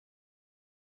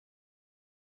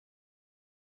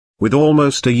With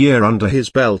almost a year under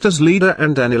his belt as leader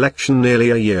and an election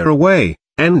nearly a year away,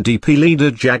 NDP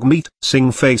leader Jagmeet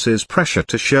Singh faces pressure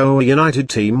to show a united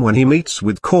team when he meets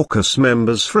with caucus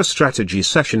members for a strategy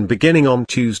session beginning on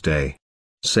Tuesday.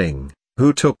 Singh,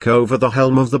 who took over the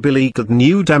helm of the beleaguered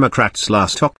New Democrats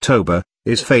last October,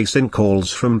 is facing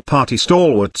calls from party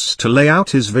stalwarts to lay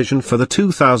out his vision for the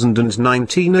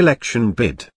 2019 election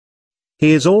bid.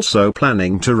 He is also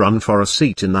planning to run for a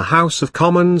seat in the House of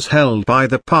Commons held by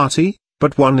the party,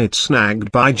 but one it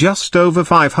snagged by just over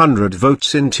 500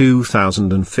 votes in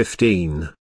 2015.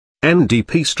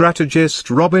 NDP strategist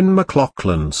Robin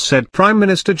McLaughlin said Prime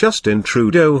Minister Justin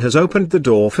Trudeau has opened the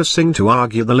door for Singh to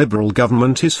argue the Liberal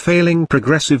government is failing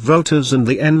progressive voters and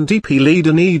the NDP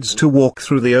leader needs to walk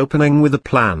through the opening with a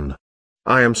plan.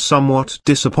 I am somewhat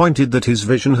disappointed that his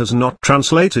vision has not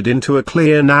translated into a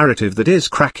clear narrative that is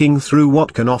cracking through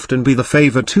what can often be the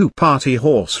favoured two-party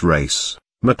horse race,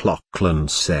 McLaughlin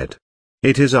said.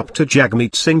 It is up to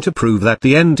Jagmeet Singh to prove that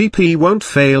the NDP won't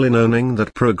fail in owning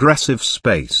that progressive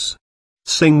space.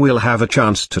 Singh will have a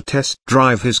chance to test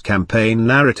drive his campaign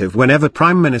narrative whenever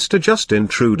Prime Minister Justin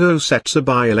Trudeau sets a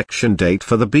by-election date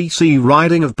for the BC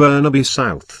riding of Burnaby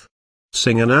South.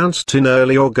 Singh announced in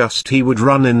early August he would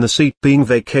run in the seat being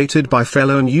vacated by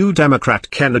fellow New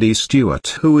Democrat Kennedy Stewart,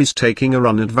 who is taking a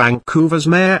run at Vancouver's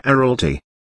Mayor Errol T.